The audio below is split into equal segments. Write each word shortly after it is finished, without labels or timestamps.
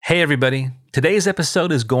Hey everybody, today's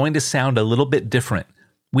episode is going to sound a little bit different.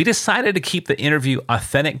 We decided to keep the interview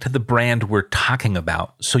authentic to the brand we're talking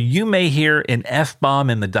about, so you may hear an F-bomb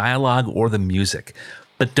in the dialogue or the music.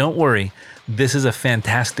 But don't worry, this is a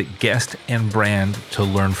fantastic guest and brand to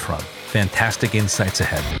learn from. Fantastic insights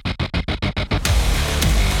ahead.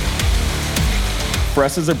 For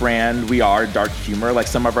us as a brand, we are dark humor. Like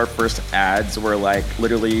some of our first ads were like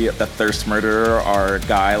literally the thirst murderer or a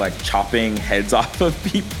guy like chopping heads off of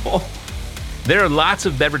people. There are lots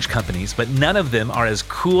of beverage companies, but none of them are as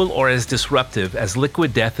cool or as disruptive as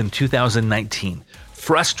Liquid Death in 2019.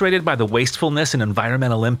 Frustrated by the wastefulness and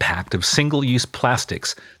environmental impact of single-use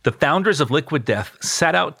plastics, the founders of Liquid Death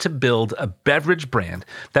set out to build a beverage brand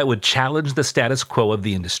that would challenge the status quo of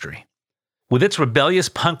the industry. With its rebellious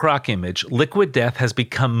punk rock image, Liquid Death has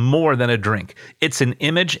become more than a drink. It's an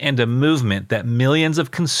image and a movement that millions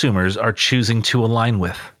of consumers are choosing to align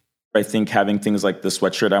with. I think having things like the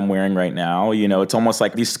sweatshirt I'm wearing right now, it's almost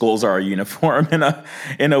like these skulls are our uniform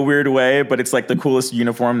in a weird way, but it's like the coolest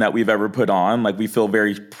uniform that we've ever put on. Like we feel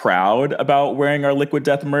very proud about wearing our Liquid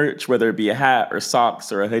Death merch, whether it be a hat or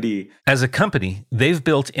socks or a hoodie. As a company, they've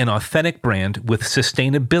built an authentic brand with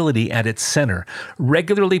sustainability at its center,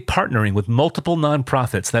 regularly partnering with multiple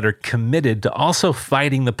nonprofits that are committed to also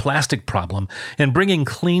fighting the plastic problem and bringing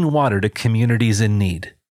clean water to communities in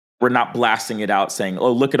need. We're not blasting it out saying,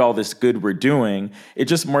 oh, look at all this good we're doing. It's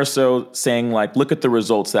just more so saying like, look at the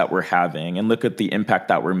results that we're having and look at the impact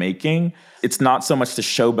that we're making. It's not so much to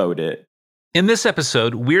showboat it. In this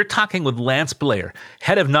episode, we're talking with Lance Blair,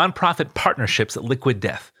 head of nonprofit partnerships at Liquid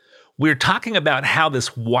Death. We're talking about how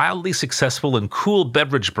this wildly successful and cool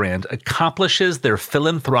beverage brand accomplishes their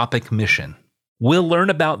philanthropic mission. We'll learn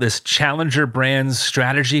about this challenger brand's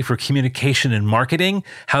strategy for communication and marketing,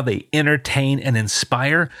 how they entertain and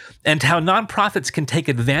inspire, and how nonprofits can take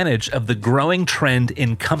advantage of the growing trend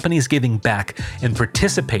in companies giving back and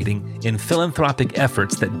participating in philanthropic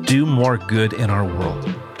efforts that do more good in our world.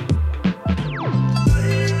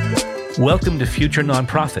 Welcome to Future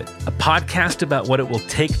Nonprofit, a podcast about what it will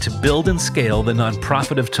take to build and scale the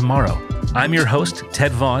nonprofit of tomorrow. I'm your host,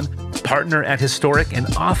 Ted Vaughn, partner at Historic and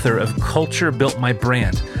author of Culture Built My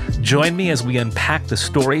Brand. Join me as we unpack the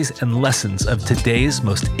stories and lessons of today's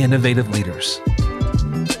most innovative leaders.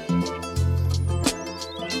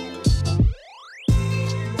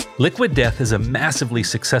 Liquid Death is a massively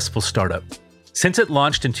successful startup. Since it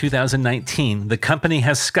launched in 2019, the company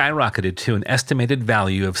has skyrocketed to an estimated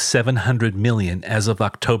value of $700 million as of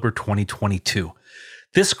October 2022.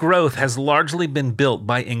 This growth has largely been built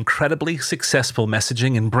by incredibly successful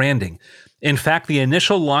messaging and branding. In fact, the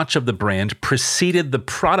initial launch of the brand preceded the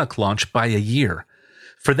product launch by a year.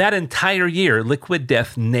 For that entire year, Liquid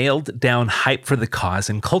Death nailed down hype for the cause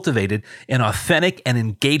and cultivated an authentic and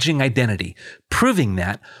engaging identity, proving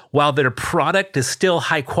that while their product is still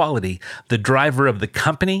high quality, the driver of the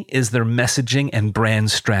company is their messaging and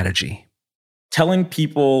brand strategy. Telling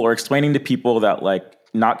people or explaining to people that like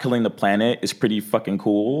not killing the planet is pretty fucking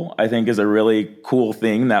cool, I think is a really cool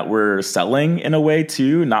thing that we're selling in a way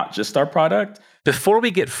too, not just our product. Before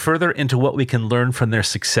we get further into what we can learn from their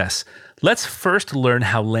success, let's first learn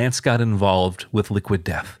how Lance got involved with Liquid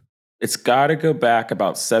Death. It's got to go back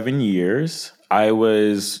about 7 years. I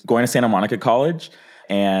was going to Santa Monica College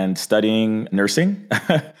and studying nursing.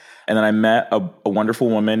 And then I met a wonderful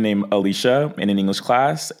woman named Alicia in an English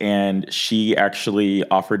class, and she actually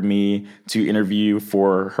offered me to interview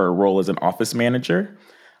for her role as an office manager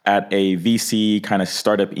at a VC kind of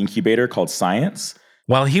startup incubator called Science.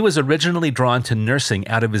 While he was originally drawn to nursing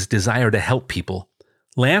out of his desire to help people,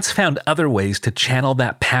 Lance found other ways to channel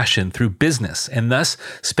that passion through business and thus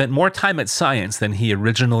spent more time at Science than he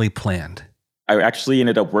originally planned. I actually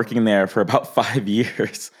ended up working there for about 5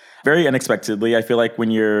 years. Very unexpectedly. I feel like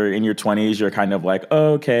when you're in your 20s, you're kind of like,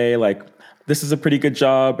 oh, okay, like this is a pretty good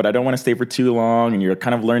job, but I don't want to stay for too long. And you're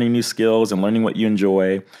kind of learning new skills and learning what you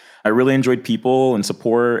enjoy. I really enjoyed people and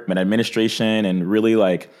support and administration and really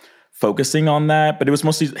like focusing on that. But it was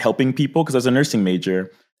mostly helping people because I was a nursing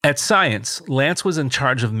major. At Science, Lance was in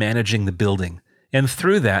charge of managing the building. And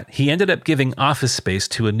through that, he ended up giving office space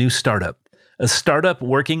to a new startup, a startup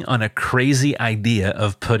working on a crazy idea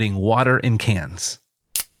of putting water in cans.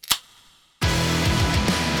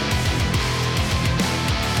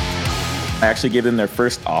 I actually gave them their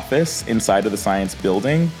first office inside of the Science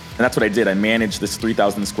building. And that's what I did. I managed this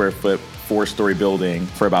 3,000 square foot, 4-story building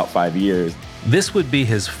for about 5 years. This would be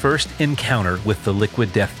his first encounter with the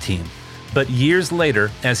Liquid Death team. But years later,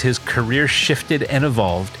 as his career shifted and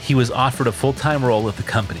evolved, he was offered a full-time role at the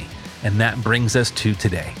company. And that brings us to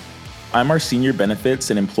today. I'm our senior benefits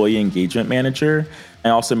and employee engagement manager. I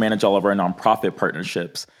also manage all of our nonprofit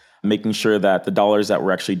partnerships. making sure that the dollars that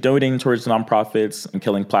we're actually donating towards nonprofits and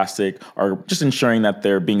killing plastic are just ensuring that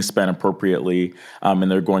they're being spent appropriately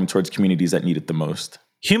and they're going towards communities that need it the most.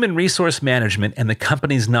 Human resource management and the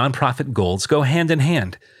company's nonprofit goals go hand in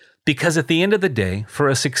hand. Because at the end of the day, for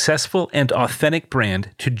a successful and authentic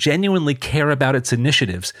brand to genuinely care about its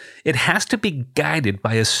initiatives, it has to be guided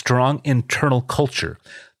by a strong internal culture.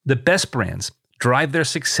 The best brands drive their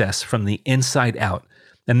success from the inside out,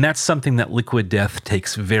 and that's something that Liquid Death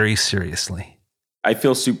takes very seriously. I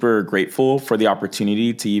feel super grateful for the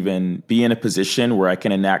opportunity to even be in a position where I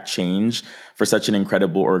can enact change for such an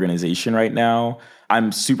incredible organization right now.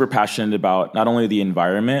 I'm super passionate about not only the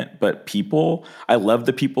environment, but people. I love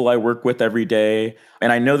the people I work with every day.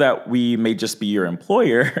 And I know that we may just be your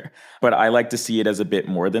employer, but I like to see it as a bit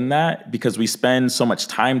more than that because we spend so much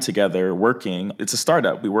time together working. It's a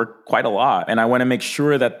startup. We work quite a lot. And I want to make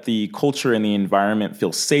sure that the culture and the environment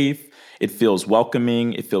feels safe. It feels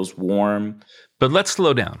welcoming. It feels warm. But let's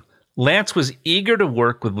slow down. Lance was eager to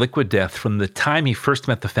work with Liquid Death from the time he first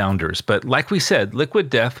met the founders. But like we said, Liquid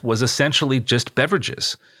Death was essentially just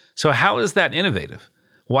beverages. So how is that innovative?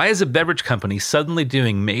 Why is a beverage company suddenly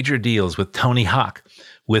doing major deals with Tony Hawk,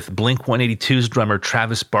 with Blink-182's drummer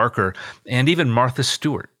Travis Barker, and even Martha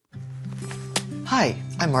Stewart? Hi,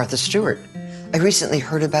 I'm Martha Stewart. I recently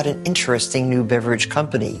heard about an interesting new beverage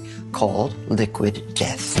company called Liquid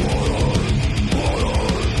Death.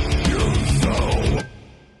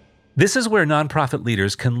 This is where nonprofit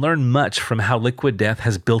leaders can learn much from how Liquid Death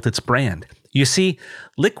has built its brand. You see,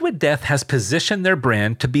 Liquid Death has positioned their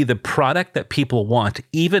brand to be the product that people want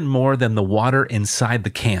even more than the water inside the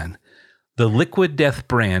can. The Liquid Death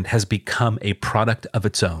brand has become a product of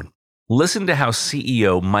its own. Listen to how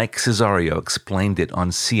CEO Mike Cesario explained it on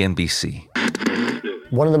CNBC.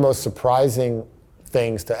 One of the most surprising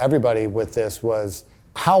things to everybody with this was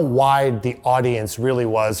how wide the audience really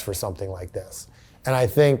was for something like this. And I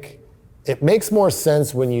think it makes more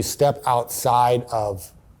sense when you step outside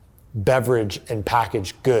of beverage and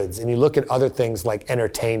packaged goods and you look at other things like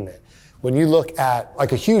entertainment. When you look at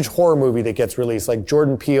like a huge horror movie that gets released, like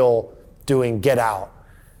Jordan Peele doing Get Out,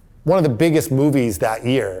 one of the biggest movies that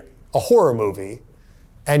year, a horror movie,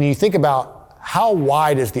 and you think about how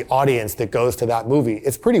wide is the audience that goes to that movie?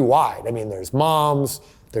 It's pretty wide. I mean, there's moms,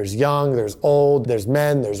 there's young, there's old, there's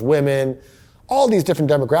men, there's women, all these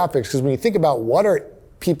different demographics, because when you think about what are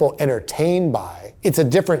people entertained by, it's a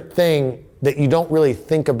different thing that you don't really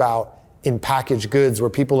think about in packaged goods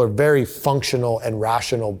where people are very functional and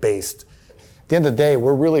rational based. At the end of the day,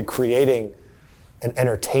 we're really creating an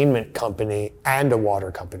entertainment company and a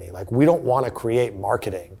water company. Like, we don't want to create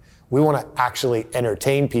marketing. We want to actually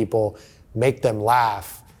entertain people, make them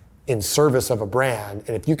laugh in service of a brand.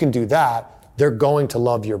 And if you can do that, they're going to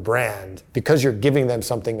love your brand because you're giving them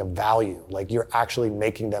something of value. Like, you're actually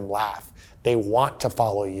making them laugh. They want to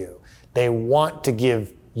follow you. They want to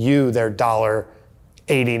give you their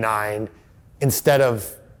 $1.89 instead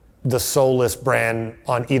of the soulless brand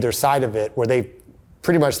on either side of it, where they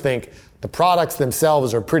pretty much think the products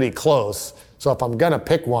themselves are pretty close. So if I'm gonna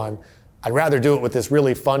pick one, I'd rather do it with this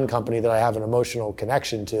really fun company that I have an emotional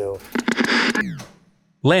connection to.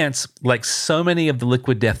 Lance, like so many of the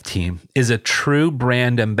Liquid Death team, is a true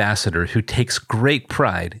brand ambassador who takes great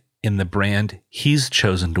pride in the brand he's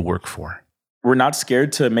chosen to work for. We're not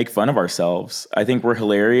scared to make fun of ourselves. I think we're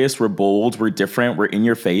hilarious, we're bold, we're different, we're in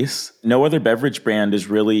your face. No other beverage brand is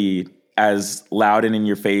really as loud and in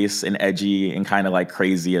your face and edgy and kind of like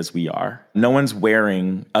crazy as we are. No one's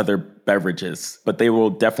wearing other beverages, but they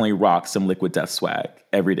will definitely rock some Liquid Death swag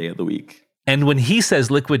every day of the week. And when he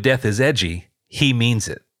says Liquid Death is edgy, he means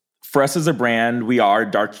it. For us as a brand, we are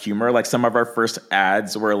dark humor. Like, some of our first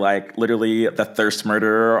ads were like literally the thirst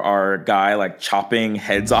murderer, our guy like chopping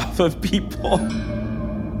heads off of people.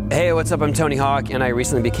 Hey, what's up? I'm Tony Hawk, and I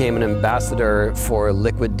recently became an ambassador for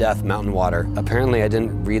Liquid Death Mountain Water. Apparently, I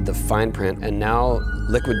didn't read the fine print, and now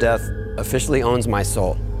Liquid Death officially owns my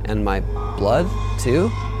soul. And my blood, too?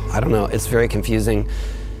 I don't know. It's very confusing.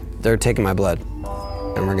 They're taking my blood,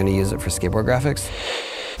 and we're going to use it for skateboard graphics.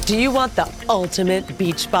 Do you want the ultimate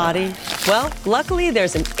beach body? Well, luckily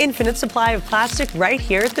there's an infinite supply of plastic right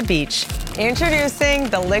here at the beach. Introducing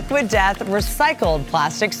the Liquid Death Recycled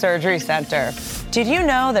Plastic Surgery Center. Did you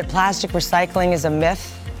know that plastic recycling is a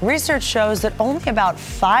myth? Research shows that only about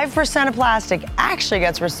 5% of plastic actually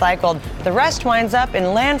gets recycled. The rest winds up in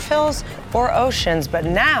landfills or oceans, but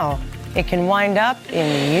now it can wind up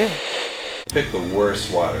in you. Pick the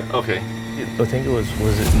worst water. Okay. I think it was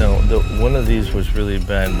it? No, one of these was really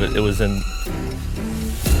bad, but it was in...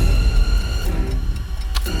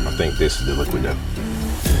 I think this is the Liquid Death.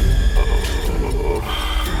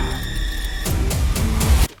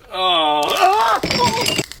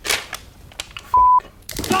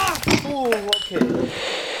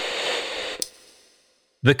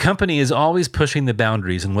 The company is always pushing the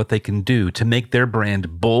boundaries in what they can do to make their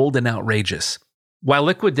brand bold and outrageous. While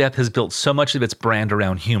Liquid Death has built so much of its brand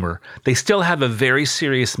around humor, they still have a very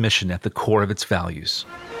serious mission at the core of its values.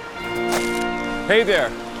 Hey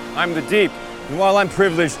there, I'm the Deep. And while I'm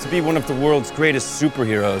privileged to be one of the world's greatest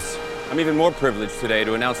superheroes, I'm even more privileged today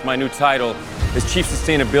to announce my new title as Chief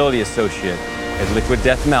Sustainability Associate at Liquid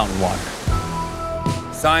Death Mountain Water.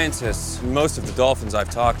 Scientists, and most of the dolphins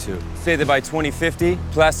I've talked to, say that by 2050,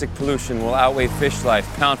 plastic pollution will outweigh fish life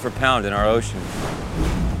pound for pound in our oceans.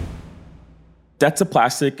 Death to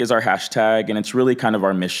Plastic is our hashtag, and it's really kind of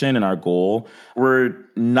our mission and our goal. We're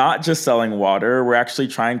not just selling water, we're actually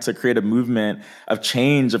trying to create a movement of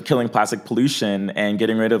change of killing plastic pollution and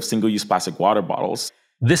getting rid of single-use plastic water bottles.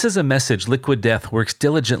 This is a message Liquid Death works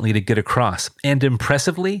diligently to get across, and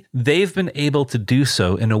impressively, they've been able to do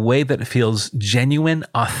so in a way that feels genuine,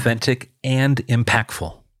 authentic, and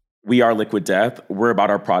impactful. We are Liquid Death. We're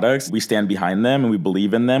about our products. We stand behind them, and we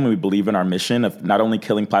believe in them, and we believe in our mission of not only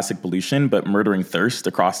killing plastic pollution, but murdering thirst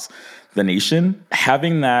across the nation.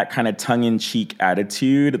 Having that kind of tongue-in-cheek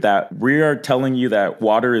attitude that we are telling you that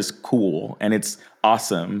water is cool and it's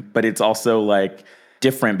awesome, but it's also like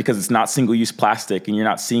different because it's not single-use plastic and you're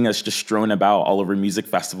not seeing us just strewn about all over music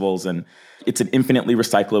festivals, and it's an infinitely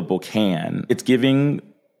recyclable can. It's giving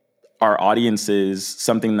our audiences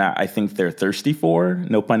something that I think they're thirsty for,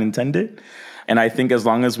 no pun intended. And I think as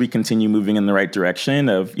long as we continue moving in the right direction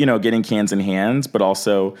of, getting cans in hands, but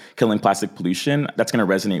also killing plastic pollution, that's going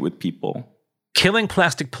to resonate with people. Killing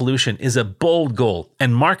plastic pollution is a bold goal,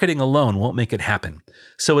 and marketing alone won't make it happen.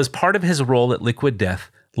 So as part of his role at Liquid Death,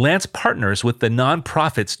 Lance partners with the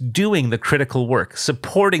nonprofits doing the critical work,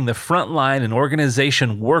 supporting the frontline and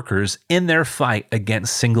organization workers in their fight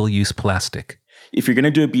against single-use plastic. If you're going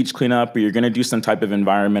to do a beach cleanup or you're going to do some type of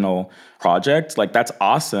environmental project, that's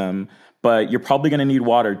awesome, but you're probably going to need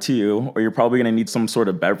water too, or you're probably going to need some sort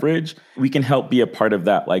of beverage. We can help be a part of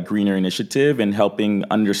that greener initiative and helping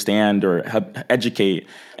understand or help educate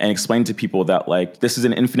and explain to people that this is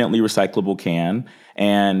an infinitely recyclable can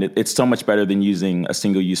and it's so much better than using a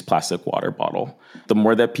single-use plastic water bottle. The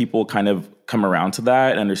more that people kind of come around to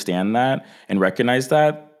that and understand that and recognize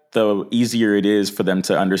that, the easier it is for them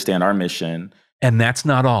to understand our mission. And that's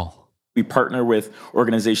not all. We partner with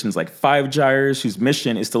organizations like Five Gyres, whose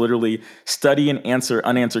mission is to literally study and answer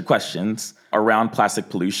unanswered questions around plastic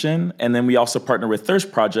pollution. And then we also partner with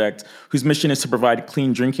Thirst Project, whose mission is to provide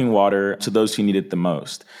clean drinking water to those who need it the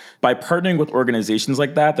most. By partnering with organizations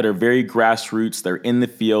like that are very grassroots, they're in the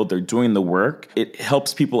field, they're doing the work, it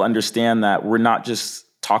helps people understand that we're not just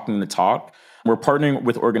talking the talk. We're partnering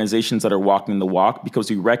with organizations that are walking the walk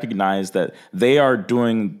because we recognize that they are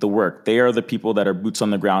doing the work. They are the people that are boots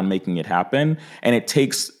on the ground making it happen. And it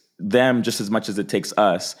takes them just as much as it takes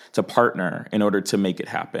us to partner in order to make it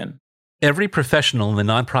happen. Every professional in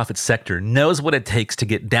the nonprofit sector knows what it takes to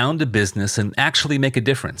get down to business and actually make a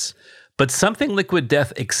difference. But something Liquid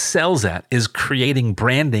Death excels at is creating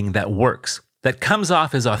branding that works, that comes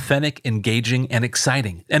off as authentic, engaging, and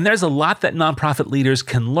exciting. And there's a lot that nonprofit leaders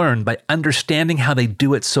can learn by understanding how they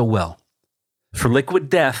do it so well. For Liquid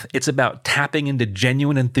Death, it's about tapping into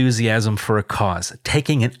genuine enthusiasm for a cause,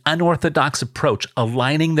 taking an unorthodox approach,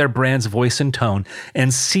 aligning their brand's voice and tone,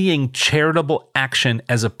 and seeing charitable action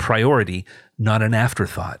as a priority, not an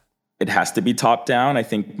afterthought. It has to be top down. I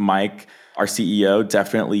think Mike, our CEO,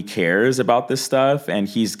 definitely cares about this stuff, and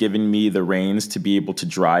he's given me the reins to be able to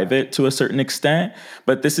drive it to a certain extent.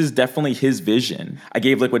 But this is definitely his vision. I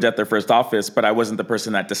gave Liquid Death their first office, but I wasn't the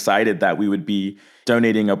person that decided that we would be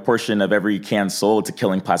donating a portion of every can sold to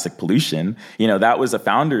killing plastic pollution. That was a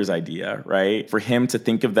founder's idea, right? For him to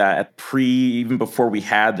think of that even before we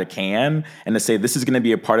had the can, and to say this is going to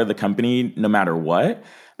be a part of the company no matter what,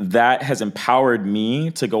 that has empowered me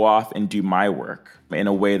to go off and do my work in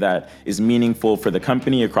a way that is meaningful for the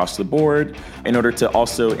company across the board, in order to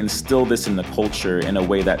also instill this in the culture in a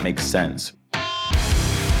way that makes sense.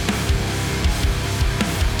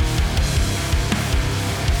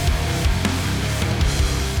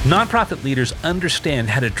 Nonprofit leaders understand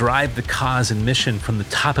how to drive the cause and mission from the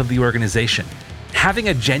top of the organization. Having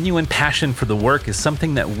a genuine passion for the work is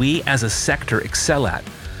something that we as a sector excel at.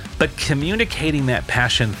 But communicating that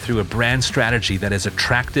passion through a brand strategy that is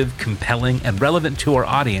attractive, compelling, and relevant to our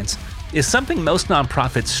audience is something most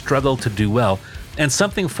nonprofits struggle to do well, and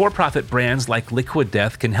something for-profit brands like Liquid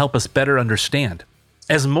Death can help us better understand.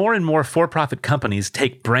 As more and more for-profit companies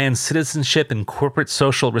take brand citizenship and corporate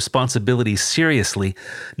social responsibility seriously,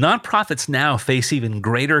 nonprofits now face even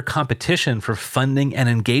greater competition for funding and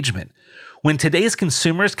engagement. When today's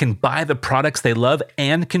consumers can buy the products they love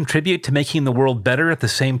and contribute to making the world better at the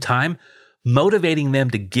same time, Motivating them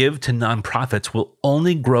to give to nonprofits will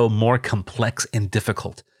only grow more complex and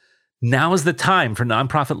difficult. Now is the time for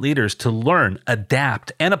nonprofit leaders to learn,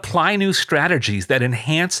 adapt, and apply new strategies that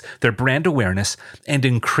enhance their brand awareness and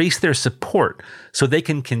increase their support so they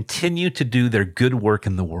can continue to do their good work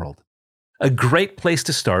in the world. A great place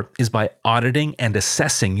to start is by auditing and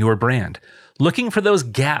assessing your brand, looking for those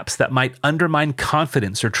gaps that might undermine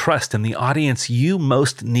confidence or trust in the audience you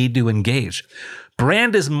most need to engage.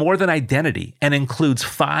 Brand is more than identity and includes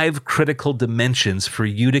 5 critical dimensions for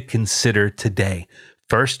you to consider today.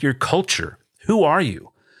 First, your culture. Who are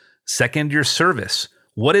you? Second, your service.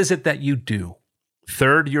 What is it that you do?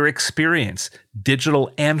 Third, your experience,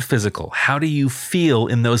 digital and physical. How do you feel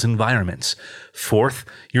in those environments? Fourth,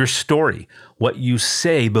 your story, what you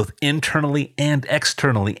say both internally and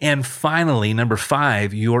externally. And finally, number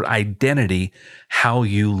 5, your identity, how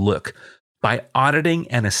you look. By auditing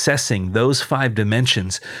and assessing those 5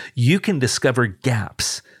 dimensions, you can discover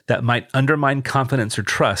gaps that might undermine confidence or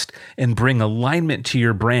trust and bring alignment to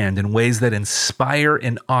your brand in ways that inspire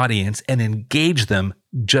an audience and engage them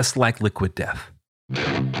just like Liquid Death.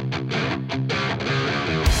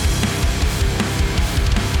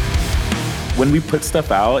 When we put stuff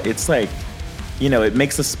out, it's like, it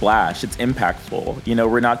makes a splash. It's impactful.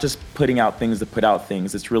 We're not just putting out things to put out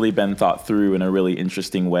things. It's really been thought through in a really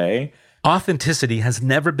interesting way. Authenticity has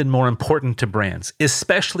never been more important to brands,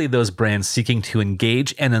 especially those brands seeking to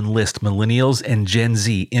engage and enlist millennials and Gen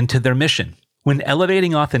Z into their mission. When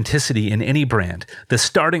elevating authenticity in any brand, the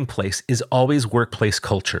starting place is always workplace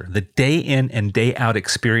culture, the day in and day out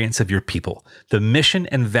experience of your people. The mission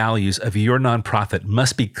and values of your nonprofit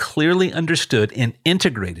must be clearly understood and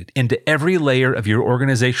integrated into every layer of your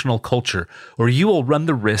organizational culture, or you will run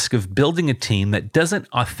the risk of building a team that doesn't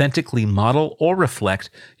authentically model or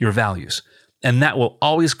reflect your values. And that will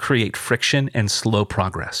always create friction and slow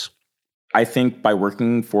progress. I think by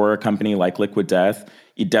working for a company like Liquid Death,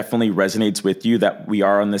 it definitely resonates with you that we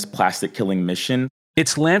are on this plastic killing mission.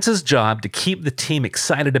 It's Lance's job to keep the team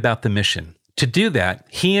excited about the mission. To do that,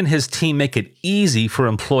 he and his team make it easy for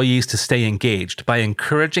employees to stay engaged by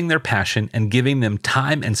encouraging their passion and giving them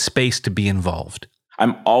time and space to be involved.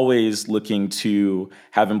 I'm always looking to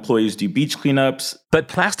have employees do beach cleanups. But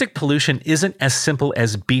plastic pollution isn't as simple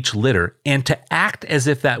as beach litter, and to act as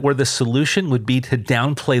if that were the solution would be to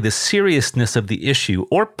downplay the seriousness of the issue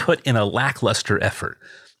or put in a lackluster effort.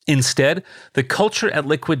 Instead, the culture at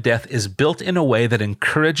Liquid Death is built in a way that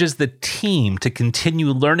encourages the team to continue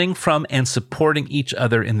learning from and supporting each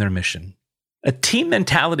other in their mission. A team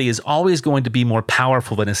mentality is always going to be more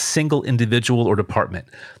powerful than a single individual or department.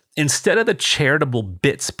 Instead of the charitable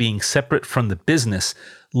bits being separate from the business,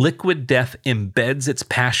 Liquid Death embeds its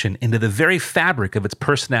passion into the very fabric of its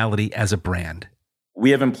personality as a brand.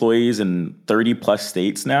 We have employees in 30 plus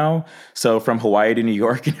states now. So from Hawaii to New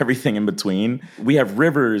York and everything in between. We have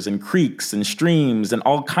rivers and creeks and streams and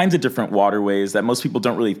all kinds of different waterways that most people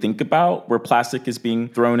don't really think about, where plastic is being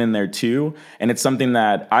thrown in there too. And it's something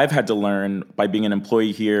that I've had to learn by being an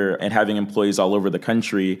employee here and having employees all over the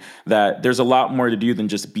country, that there's a lot more to do than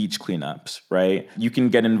just beach cleanups, right? You can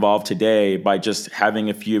get involved today by just having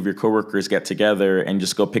a few of your coworkers get together and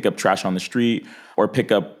just go pick up trash on the street or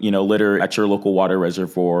pick up, litter at your local water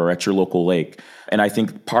reservoir or at your local lake. And I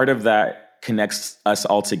think part of that connects us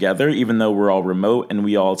all together, even though we're all remote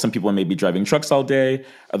and some people may be driving trucks all day,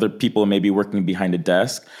 other people may be working behind a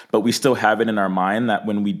desk, but we still have it in our mind that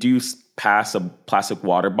when we do pass a plastic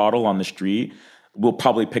water bottle on the street, we'll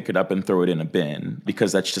probably pick it up and throw it in a bin,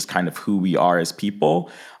 because that's just kind of who we are as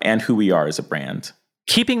people and who we are as a brand.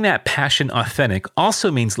 Keeping that passion authentic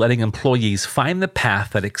also means letting employees find the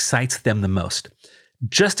path that excites them the most.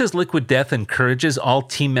 Just as Liquid Death encourages all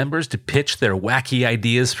team members to pitch their wacky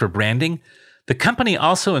ideas for branding, the company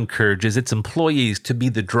also encourages its employees to be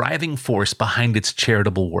the driving force behind its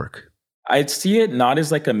charitable work. I see it not as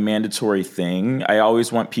like a mandatory thing. I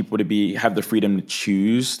always want people to have the freedom to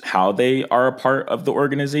choose how they are a part of the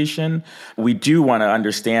organization. We do want to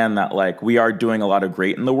understand that we are doing a lot of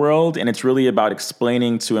great in the world, and it's really about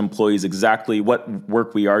explaining to employees exactly what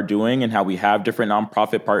work we are doing and how we have different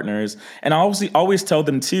nonprofit partners. And I always tell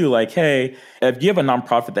them too, hey, if you have a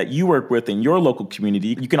nonprofit that you work with in your local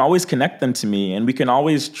community, you can always connect them to me, and we can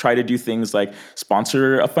always try to do things like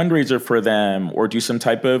sponsor a fundraiser for them or do some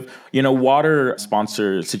type of, water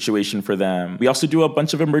sponsor situation for them. We also do a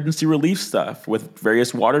bunch of emergency relief stuff with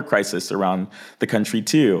various water crises around the country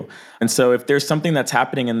too. And so if there's something that's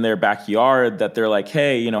happening in their backyard that they're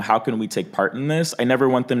hey, how can we take part in this? I never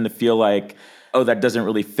want them to feel like oh, that doesn't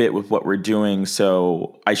really fit with what we're doing,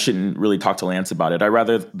 so I shouldn't really talk to Lance about it. I'd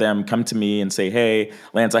rather them come to me and say, hey,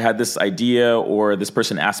 Lance, I had this idea, or this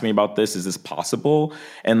person asked me about this. Is this possible?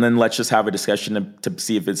 And then let's just have a discussion to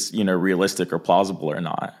see if it's, realistic or plausible or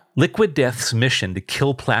not. Liquid Death's mission to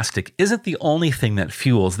kill plastic isn't the only thing that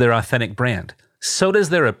fuels their authentic brand. So does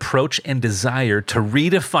their approach and desire to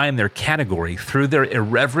redefine their category through their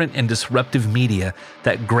irreverent and disruptive media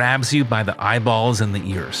that grabs you by the eyeballs and the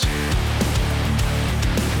ears.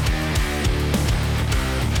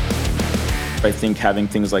 I think having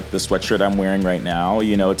things like the sweatshirt I'm wearing right now,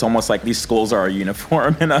 it's almost like these skulls are our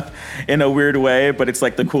uniform in a weird way, but it's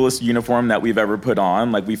like the coolest uniform that we've ever put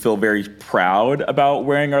on. Like, we feel very proud about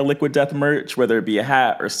wearing our Liquid Death merch, whether it be a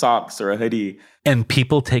hat or socks or a hoodie. And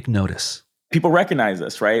people take notice. People recognize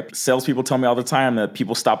us, right? Salespeople tell me all the time that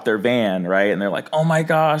people stop their van, right? And they're like, oh my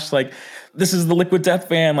gosh, like, this is the Liquid Death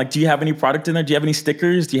van. Like, do you have any product in there? Do you have any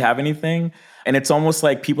stickers? Do you have anything? And it's almost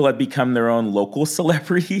like people have become their own local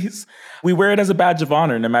celebrities. We wear it as a badge of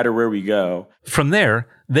honor no matter where we go. From there,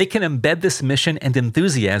 they can embed this mission and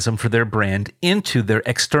enthusiasm for their brand into their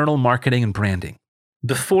external marketing and branding.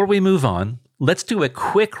 Before we move on, let's do a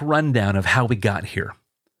quick rundown of how we got here.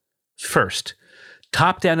 First,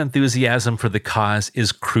 top-down enthusiasm for the cause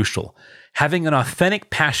is crucial. Having an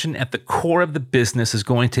authentic passion at the core of the business is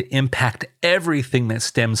going to impact everything that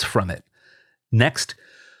stems from it. Next,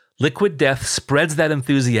 Liquid Death spreads that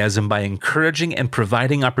enthusiasm by encouraging and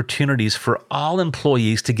providing opportunities for all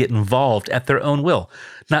employees to get involved at their own will.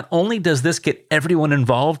 Not only does this get everyone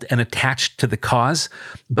involved and attached to the cause,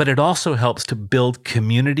 but it also helps to build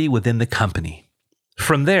community within the company.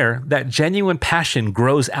 From there, that genuine passion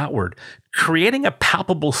grows outward, creating a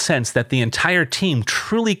palpable sense that the entire team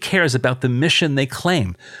truly cares about the mission they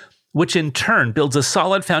claim, which in turn builds a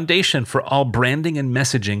solid foundation for all branding and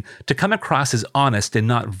messaging to come across as honest and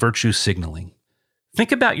not virtue signaling.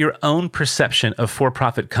 Think about your own perception of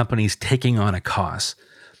for-profit companies taking on a cause.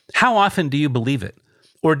 How often do you believe it?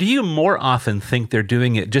 Or do you more often think they're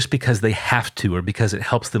doing it just because they have to or because it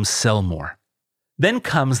helps them sell more? Then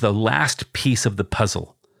comes the last piece of the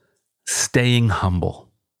puzzle, staying humble.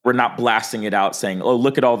 We're not blasting it out saying, oh,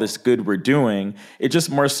 look at all this good we're doing. It's just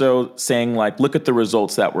more so saying, like, look at the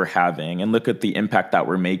results that we're having and look at the impact that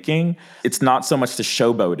we're making. It's not so much to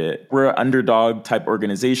showboat it. We're an underdog type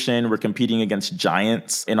organization. We're competing against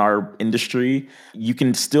giants in our industry. You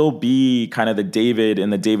can still be kind of the David in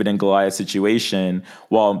the David and Goliath situation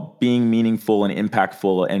while being meaningful and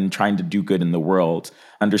impactful and trying to do good in the world.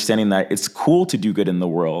 Understanding that it's cool to do good in the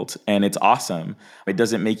world and it's awesome. It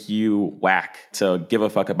doesn't make you whack to give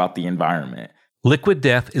a fuck about the environment. Liquid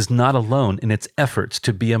Death is not alone in its efforts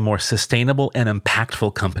to be a more sustainable and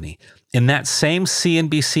impactful company. In that same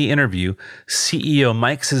CNBC interview, CEO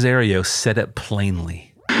Mike Cesario said it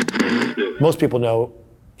plainly. Most people know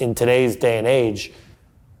in today's day and age,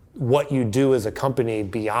 what you do as a company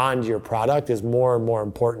beyond your product is more and more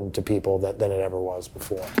important to people than it ever was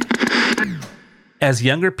before. As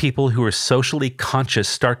younger people who are socially conscious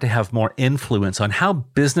start to have more influence on how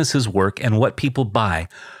businesses work and what people buy,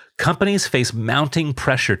 companies face mounting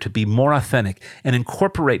pressure to be more authentic and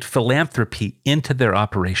incorporate philanthropy into their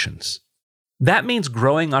operations. That means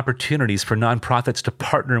growing opportunities for nonprofits to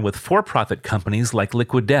partner with for-profit companies like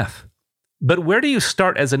Liquid Death. But where do you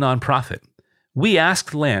start as a nonprofit? We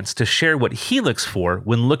asked Lance to share what he looks for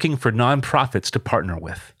when looking for nonprofits to partner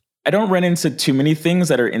with. I don't run into too many things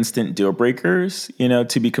that are instant deal breakers,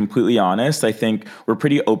 to be completely honest. I think we're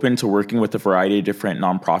pretty open to working with a variety of different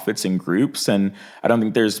nonprofits and groups. And I don't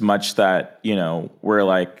think there's much that, we're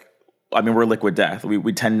Liquid Death.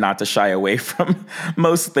 We tend not to shy away from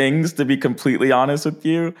most things, to be completely honest with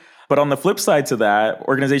you. But on the flip side to that,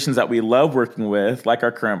 organizations that we love working with, like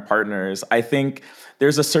our current partners, I think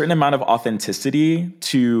there's a certain amount of authenticity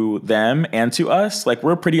to them and to us. Like,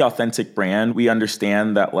 we're a pretty authentic brand. We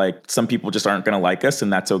understand that, like, some people just aren't going to like us,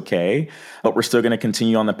 and that's okay. But we're still going to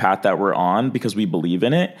continue on the path that we're on because we believe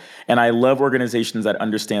in it. And I love organizations that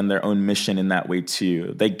understand their own mission in that way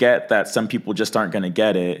too. They get that some people just aren't going to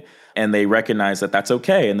get it, and they recognize that that's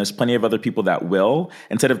okay. And there's plenty of other people that will,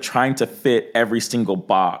 instead of trying to fit every single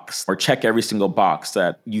box or check every single box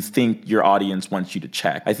that you think your audience wants you to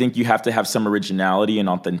check. I think you have to have some originality and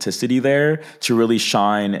authenticity there to really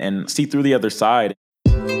shine and see through the other side.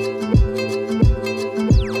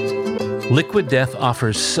 Liquid Death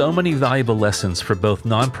offers so many valuable lessons for both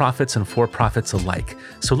nonprofits and for-profits alike.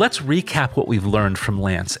 So let's recap what we've learned from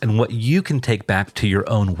Lance and what you can take back to your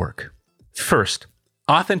own work. First,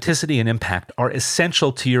 Authenticity and impact are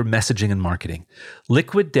essential to your messaging and marketing.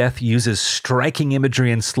 Liquid Death uses striking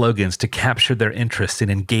imagery and slogans to capture their interest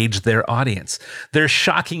and engage their audience. Their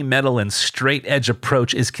shocking metal and straight-edge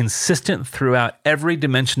approach is consistent throughout every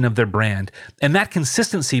dimension of their brand, and that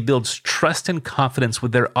consistency builds trust and confidence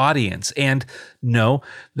with their audience. And no,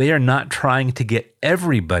 they are not trying to get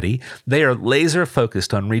everybody. They are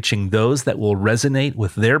laser-focused on reaching those that will resonate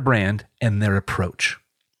with their brand and their approach.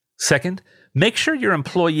 Second, make sure your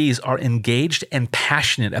employees are engaged and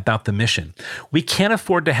passionate about the mission. We can't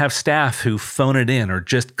afford to have staff who phone it in or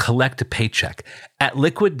just collect a paycheck. At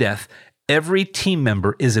Liquid Death, every team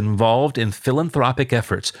member is involved in philanthropic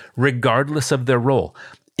efforts, regardless of their role.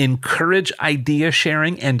 Encourage idea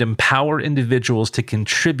sharing and empower individuals to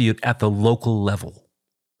contribute at the local level.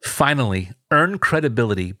 Finally, earn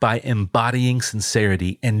credibility by embodying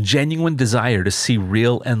sincerity and genuine desire to see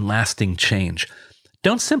real and lasting change.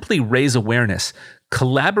 Don't simply raise awareness.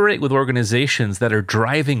 Collaborate with organizations that are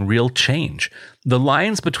driving real change. The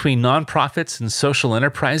lines between nonprofits and social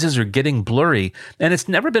enterprises are getting blurry, and it's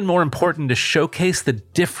never been more important to showcase the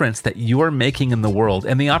difference that you are making in the world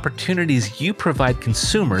and the opportunities you provide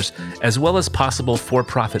consumers as well as possible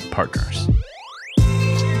for-profit partners.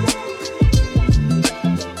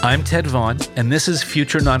 I'm Ted Vaughn, and this is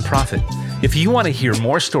Future Nonprofit. If you want to hear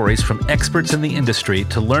more stories from experts in the industry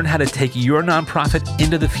to learn how to take your nonprofit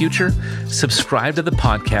into the future, subscribe to the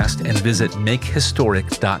podcast and visit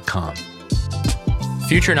makehistoric.com.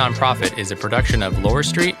 Future Nonprofit is a production of Lower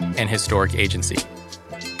Street and Historic Agency.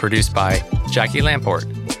 Produced by Jackie Lamport,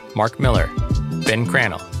 Mark Miller, Ben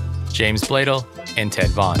Crannell, James Bladel, and Ted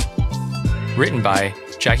Vaughn. Written by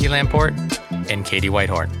Jackie Lamport and Katie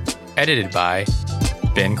Whitehorn. Edited by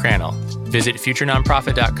Ben Crannell. Visit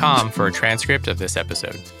futurenonprofit.com for a transcript of this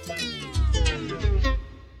episode.